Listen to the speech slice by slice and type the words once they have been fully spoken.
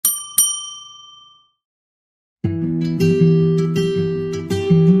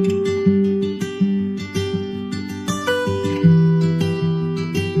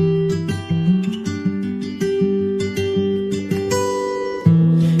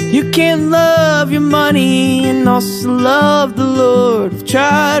You can't love your money and also love the Lord. I've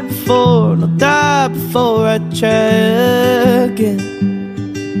tried before and I'll die before I try again.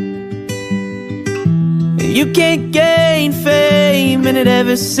 You can't gain fame and it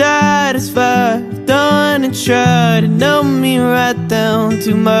ever satisfy. I've done and tried to numb me right down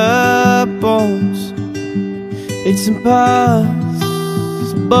to my bones. It's impossible.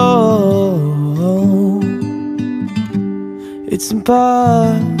 It's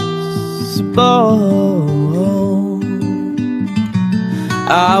impossible.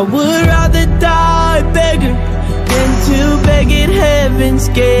 I would rather die a beggar than to beg at heaven's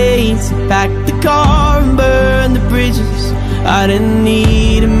gates. Pack the car and burn the bridges. I didn't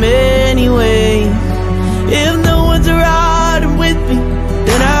need him anyway. If no one's riding with me,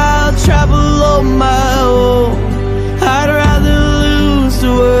 then I'll travel on my own. I'd rather lose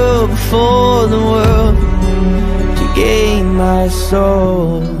the world before the world to gain my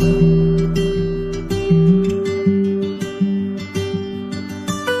soul.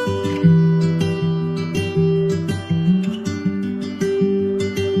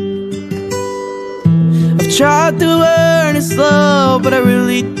 Tried to earn his love, but I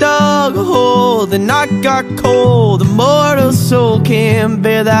really dug a hole. Then I got cold. The mortal soul can't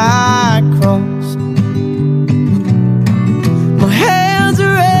bear that cross. My hands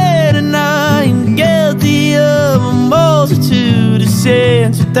are red and I'm guilty of a multitude of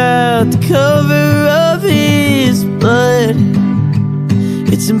sins without the cover of his blood.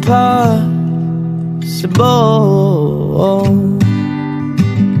 It's impossible.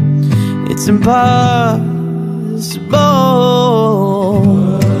 It's impossible.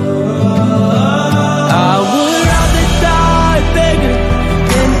 I would rather die a beggar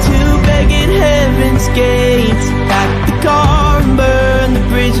than to beg at heaven's gates. Pack the car and burn the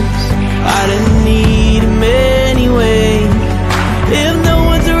bridges. I didn't need him anyway. If no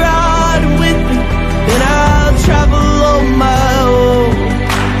one's riding with me, then I'll travel on my own.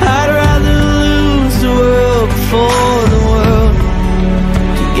 I'd rather lose the world before the world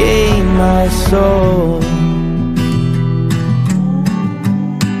to gain my soul.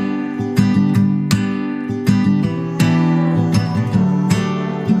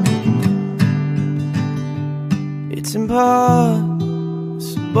 It's impossible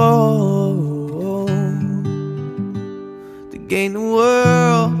to gain the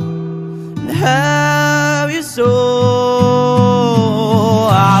world and have your soul.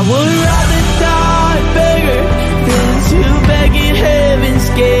 I would rather die a beggar than to beg at heaven's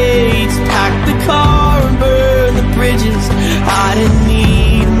gates. Pack the car and burn the bridges. I didn't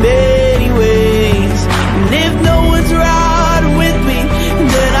need many ways. And if no one's riding with me,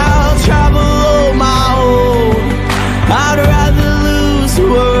 then I'll travel on my own. I'd rather lose the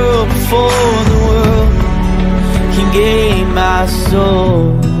world before the world can gain my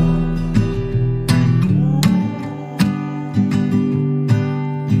soul.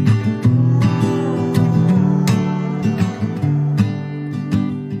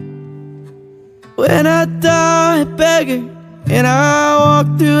 When I die a beggar and I walk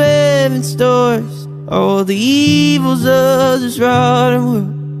through heaven's doors, all the evils of this rotten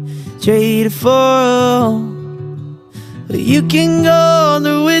world traded for all. You can go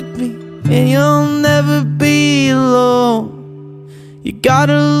there with me and you'll never be alone. You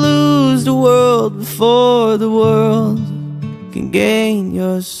gotta lose the world before the world can gain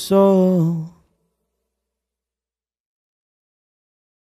your soul.